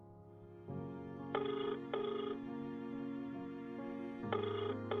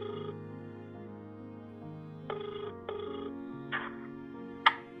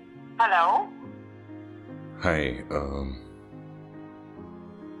Hello. हाय।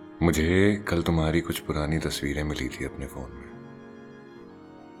 मुझे कल तुम्हारी कुछ पुरानी तस्वीरें मिली थी अपने फ़ोन में।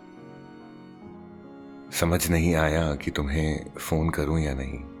 समझ नहीं आया कि तुम्हें फ़ोन करूं या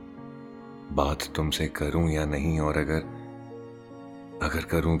नहीं, बात तुमसे करूं या नहीं, और अगर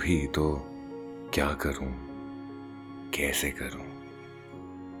करूं भी तो क्या करूं, कैसे करूं।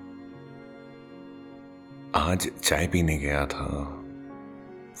 आज चाय पीने गया था,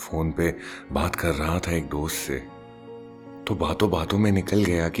 फ़ोन पे बात कर रहा था एक दोस्त से, तो बातों बातों में निकल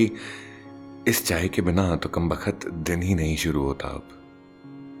गया कि इस चाय के बिना तो कमबख्त दिन ही नहीं शुरू होता। अब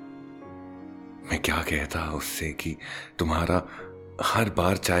मैं क्या कहता उससे कि तुम्हारा हर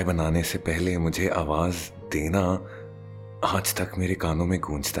बार चाय बनाने से पहले मुझे आवाज देना आज तक मेरे कानों में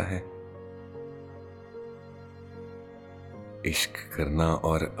गूंजता है। इश्क करना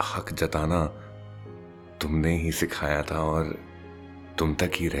और हक जताना तुमने ही सिखाया था और तुम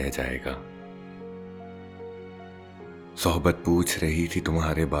तक ही रह जाएगा। सोहबत पूछ रही थी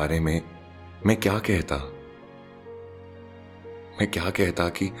तुम्हारे बारे में, मैं क्या कहता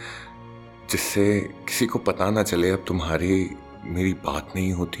कि जिससे किसी को पता ना चले अब तुम्हारी मेरी बात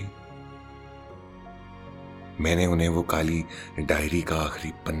नहीं होती। मैंने उन्हें वो काली डायरी का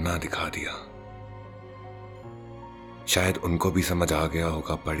आखिरी पन्ना दिखा दिया। शायद उनको भी समझ आ गया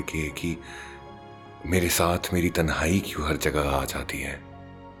होगा पढ़ के कि मेरे साथ मेरी तन्हाई क्यों हर जगह आ जाती है।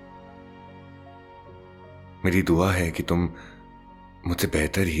 मेरी दुआ है कि तुम मुझसे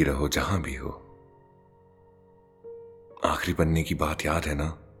बेहतर ही रहो जहां भी हो। आखिरी पन्ने की बात याद है ना?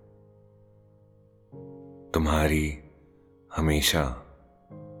 तुम्हारी हमेशा,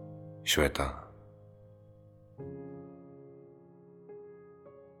 श्वेता।